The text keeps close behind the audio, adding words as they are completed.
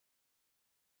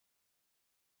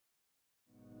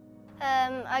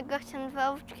I got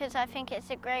involved because I think it's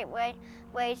a great way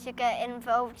to get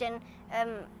involved in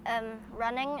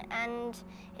running, and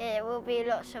it will be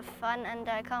lots of fun, and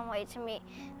I can't wait to meet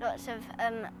lots of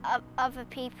other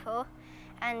people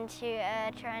and to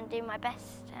try and do my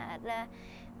best at the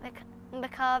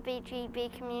Maccabi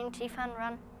GB Community Fun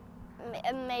Run.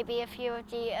 Maybe a few of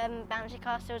the bouncy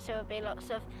castles, so it will be lots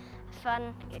of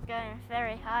fun going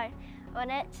very high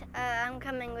on it. I'm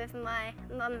coming with my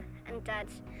mum and dad.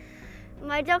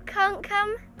 My dog can't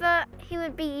come, but he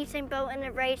would be Usain Bolt in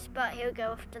a race, but he'll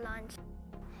go off the lines.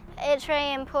 It's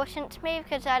very important to me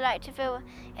because I like to feel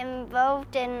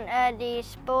involved in the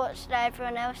sports that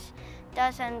everyone else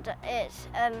does, and it's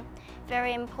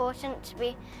very important to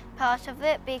be part of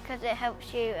it because it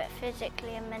helps you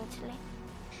physically and mentally.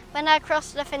 When I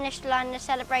cross the finish line, the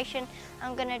celebration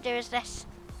I'm going to do is this.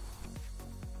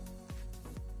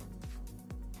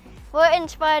 What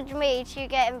inspired me to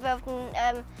get involved in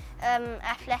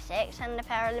athletics and the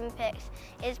Paralympics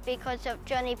is because of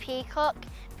Johnny Peacock,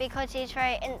 because he's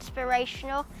very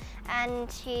inspirational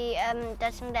and he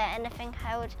doesn't let anything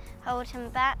hold him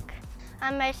back.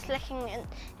 I'm most looking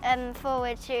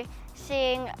forward to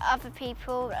seeing other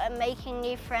people, making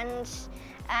new friends,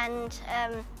 and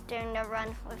doing the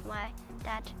run with my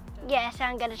dad. Yes,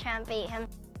 I'm going to try and beat him.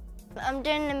 I'm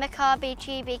doing the Maccabi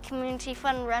GB Community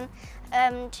Fun Run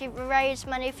to raise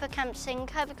money for Camp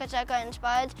Sinker because I got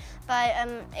inspired by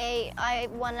I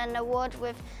won an award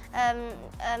with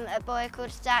a boy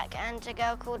called Zach and a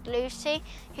girl called Lucy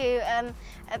who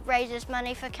raises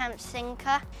money for Camp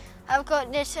Sinker. I've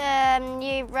got this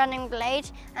new running blade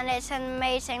and it's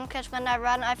amazing because when I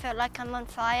run I feel like I'm on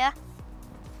fire.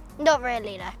 Not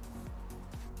really though.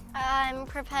 I'm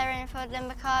preparing for the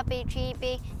Maccabi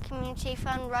GB Community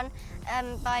Fun Run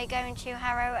by going to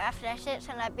Harrow Athletics,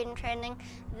 and I've been training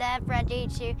there ready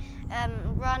to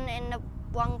run in the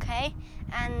 1K,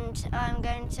 and I'm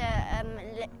going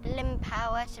to limb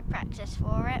power to practice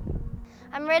for it.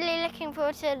 I'm really looking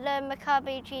forward to the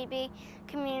Maccabi GB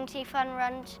Community Fun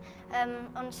Runs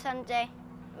on Sunday.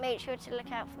 Make sure to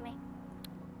look out for me.